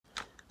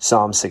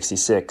Psalm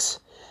 66.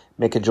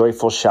 Make a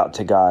joyful shout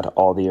to God,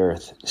 all the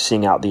earth.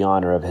 Sing out the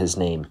honor of his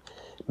name.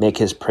 Make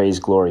his praise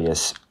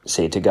glorious.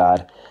 Say to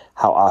God,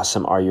 how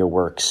awesome are your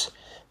works.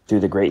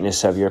 Through the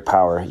greatness of your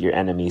power, your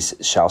enemies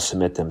shall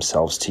submit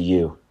themselves to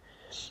you.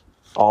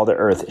 All the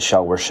earth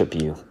shall worship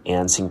you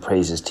and sing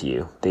praises to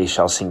you. They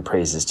shall sing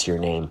praises to your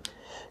name.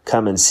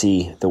 Come and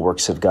see the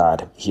works of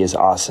God. He is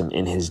awesome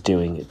in his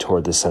doing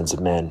toward the sons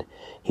of men.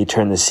 He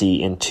turned the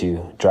sea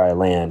into dry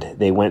land.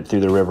 They went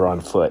through the river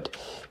on foot.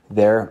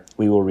 There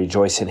we will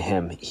rejoice in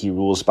him. He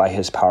rules by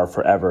his power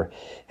forever.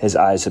 His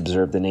eyes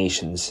observe the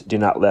nations. Do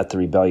not let the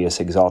rebellious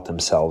exalt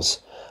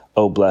themselves.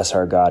 O bless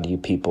our God, you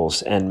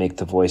peoples, and make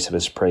the voice of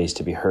his praise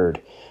to be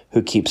heard,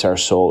 who keeps our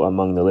soul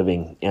among the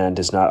living and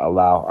does not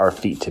allow our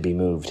feet to be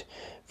moved.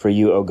 For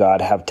you, O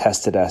God, have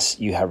tested us.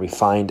 You have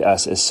refined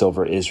us as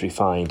silver is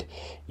refined.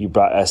 You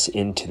brought us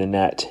into the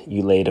net.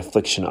 You laid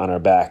affliction on our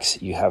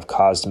backs. You have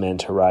caused men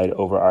to ride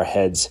over our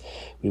heads.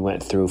 We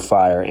went through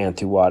fire and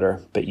through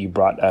water, but you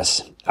brought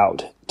us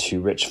out to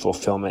rich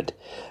fulfillment.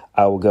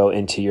 I will go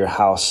into your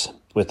house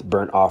with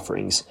burnt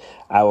offerings.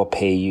 I will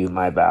pay you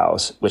my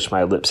vows, which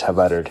my lips have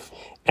uttered,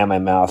 and my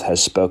mouth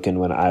has spoken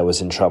when I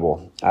was in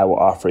trouble. I will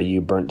offer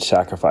you burnt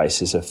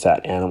sacrifices of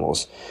fat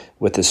animals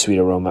with the sweet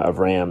aroma of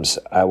rams.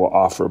 I will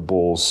offer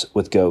bulls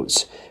with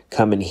goats.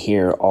 Come and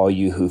hear, all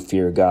you who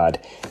fear God,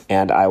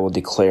 and I will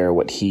declare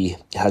what he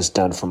has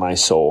done for my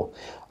soul.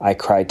 I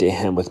cried to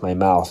him with my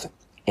mouth,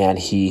 and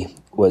he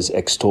was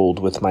extolled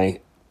with my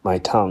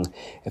tongue.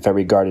 If I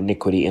regard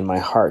iniquity in my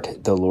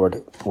heart, the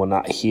Lord will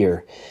not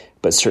hear.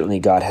 But certainly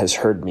God has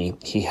heard me.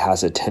 He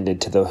has attended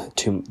to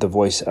the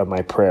voice of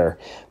my prayer.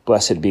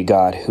 Blessed be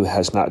God, who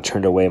has not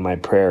turned away my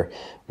prayer,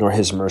 nor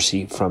his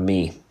mercy from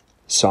me.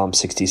 Psalm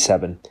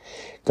 67.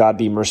 God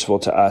be merciful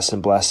to us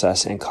and bless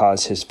us and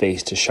cause his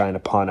face to shine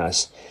upon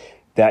us,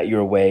 that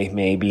your way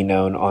may be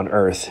known on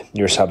earth,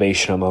 your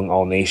salvation among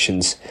all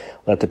nations.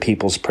 Let the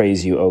peoples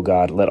praise you, O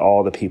God. Let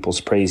all the peoples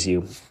praise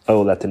you.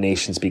 O let the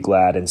nations be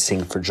glad and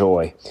sing for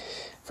joy.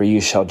 For you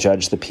shall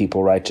judge the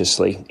people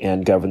righteously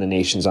and govern the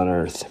nations on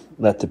earth.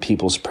 Let the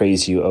peoples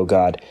praise you, O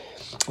God.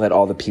 Let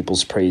all the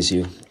peoples praise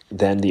you.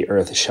 Then the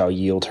earth shall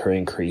yield her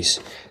increase.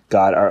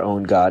 God, our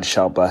own God,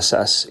 shall bless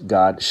us.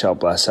 God shall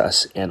bless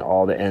us, and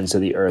all the ends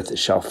of the earth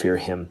shall fear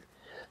him.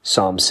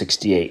 Psalm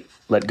 68.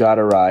 Let God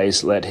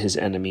arise, let his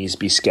enemies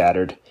be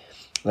scattered.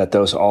 Let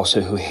those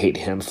also who hate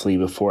him flee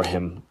before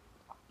him.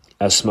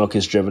 As smoke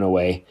is driven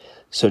away,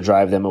 so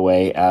drive them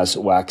away as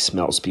wax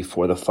melts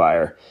before the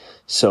fire.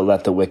 So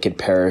let the wicked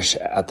perish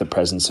at the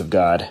presence of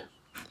God.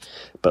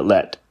 But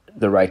let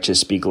the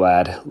righteous be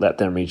glad. Let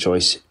them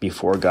rejoice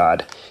before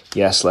God.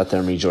 Yes, let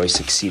them rejoice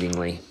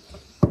exceedingly.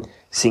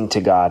 Sing to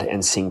God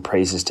and sing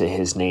praises to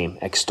his name.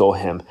 Extol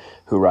him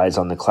who rides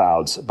on the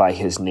clouds by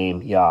his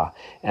name, Yah,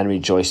 and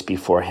rejoice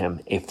before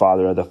him. A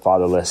father of the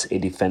fatherless, a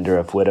defender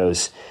of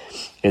widows,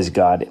 is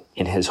God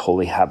in his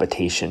holy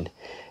habitation.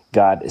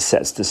 God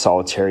sets the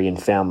solitary in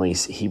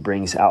families. He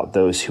brings out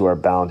those who are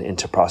bound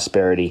into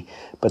prosperity,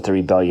 but the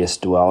rebellious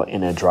dwell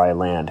in a dry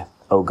land.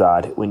 O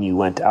God, when you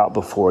went out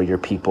before your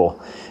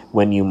people,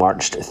 when you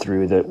marched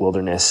through the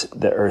wilderness,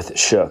 the earth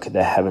shook,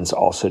 the heavens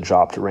also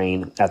dropped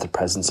rain at the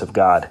presence of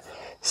God.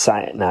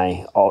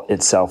 Sinai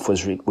itself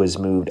was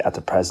moved at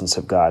the presence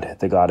of God,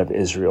 the God of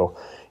Israel.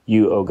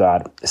 You, O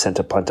God, sent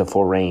a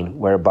plentiful rain,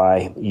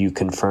 whereby you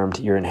confirmed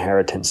your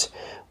inheritance.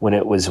 When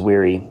it was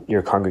weary,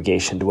 your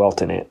congregation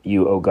dwelt in it.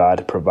 You, O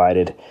God,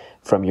 provided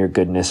from your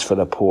goodness for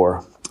the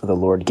poor. The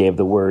Lord gave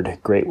the word.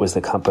 Great was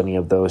the company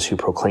of those who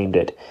proclaimed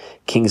it.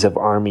 Kings of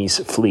armies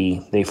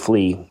flee, they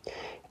flee,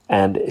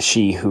 and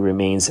she who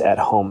remains at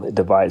home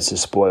divides the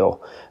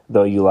spoil.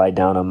 Though you lie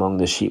down among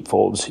the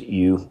sheepfolds,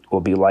 you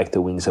will be like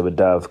the wings of a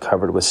dove,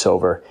 covered with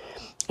silver,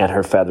 and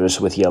her feathers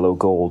with yellow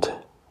gold.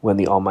 When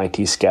the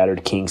Almighty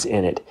scattered kings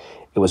in it,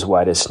 it was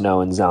white as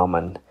snow in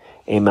Zalman.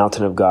 A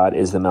mountain of God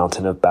is the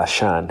mountain of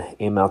Bashan.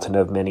 A mountain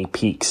of many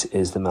peaks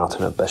is the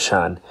mountain of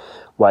Bashan.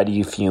 Why do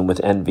you fume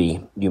with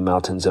envy, you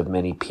mountains of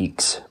many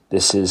peaks?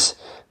 This is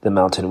the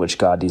mountain which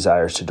God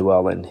desires to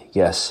dwell in.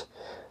 Yes,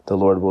 the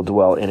Lord will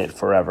dwell in it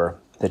forever.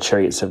 The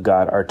chariots of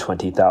God are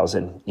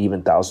 20,000,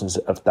 even thousands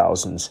of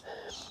thousands.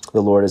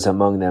 The Lord is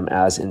among them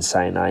as in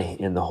Sinai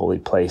in the holy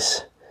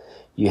place.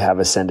 You have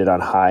ascended on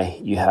high.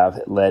 You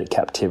have led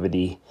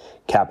captivity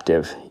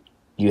captive.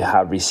 You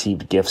have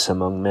received gifts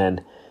among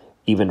men,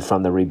 even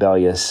from the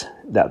rebellious,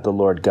 that the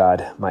Lord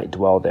God might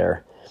dwell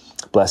there.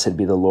 Blessed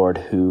be the Lord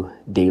who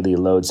daily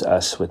loads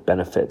us with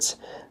benefits,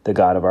 the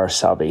God of our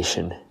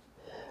salvation.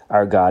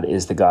 Our God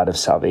is the God of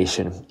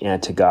salvation,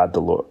 and to God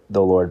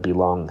the Lord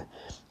belong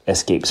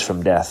escapes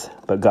from death.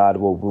 But God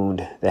will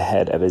wound the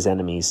head of his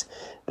enemies,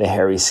 the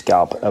hairy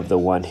scalp of the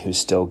one who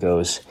still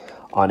goes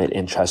on it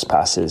in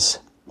trespasses.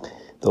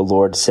 The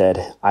Lord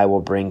said, I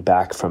will bring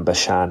back from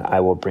Bashan, I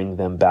will bring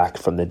them back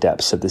from the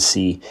depths of the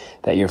sea,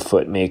 that your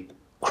foot may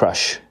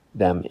crush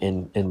them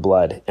in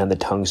blood, and the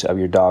tongues of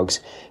your dogs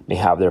may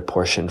have their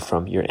portion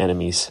from your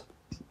enemies.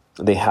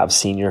 They have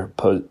seen your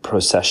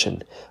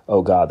procession,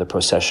 O God, the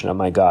procession of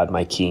my God,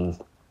 my King.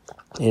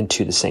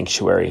 into the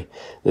sanctuary.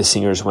 The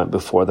singers went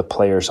before, the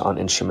players on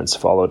instruments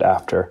followed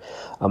after.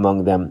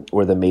 Among them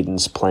were the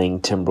maidens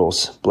playing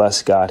timbrels.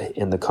 Bless God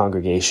in the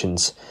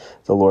congregations,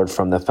 the Lord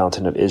from the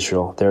fountain of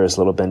Israel. There is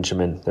little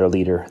Benjamin, their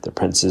leader, the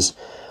princes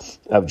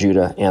of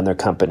Judah and their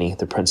company,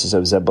 the princes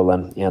of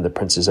Zebulun and the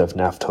princes of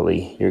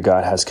Naphtali. Your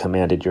God has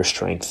commanded your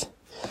strength.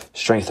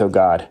 Strength, O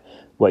God,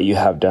 what you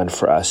have done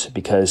for us.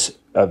 Because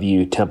of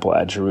you, temple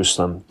at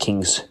Jerusalem,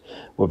 kings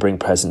will bring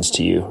presents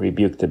to you.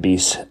 Rebuke the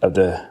beasts of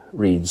the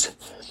reeds,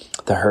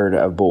 the herd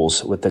of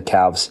bulls with the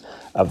calves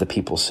of the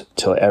peoples,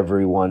 till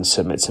every one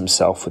submits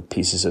himself with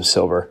pieces of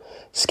silver.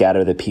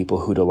 Scatter the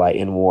people who delight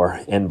in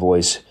war.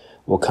 Envoys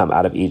will come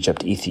out of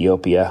Egypt.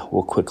 Ethiopia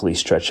will quickly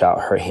stretch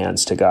out her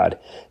hands to God.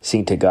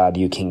 Sing to God,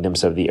 you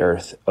kingdoms of the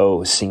earth.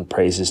 Oh, sing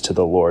praises to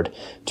the Lord,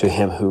 to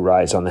him who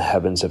rides on the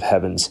heavens of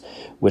heavens,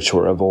 which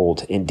were of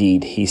old.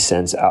 Indeed, he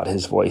sends out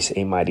his voice,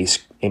 a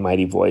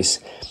mighty voice.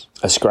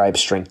 Ascribe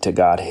strength to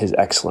God. His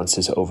excellence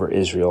is over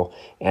Israel,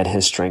 and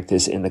his strength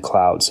is in the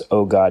clouds.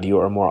 O God, you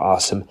are more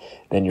awesome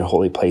than your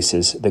holy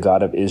places. The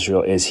God of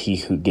Israel is he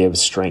who gives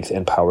strength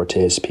and power to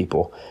his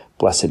people.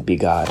 Blessed be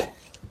God.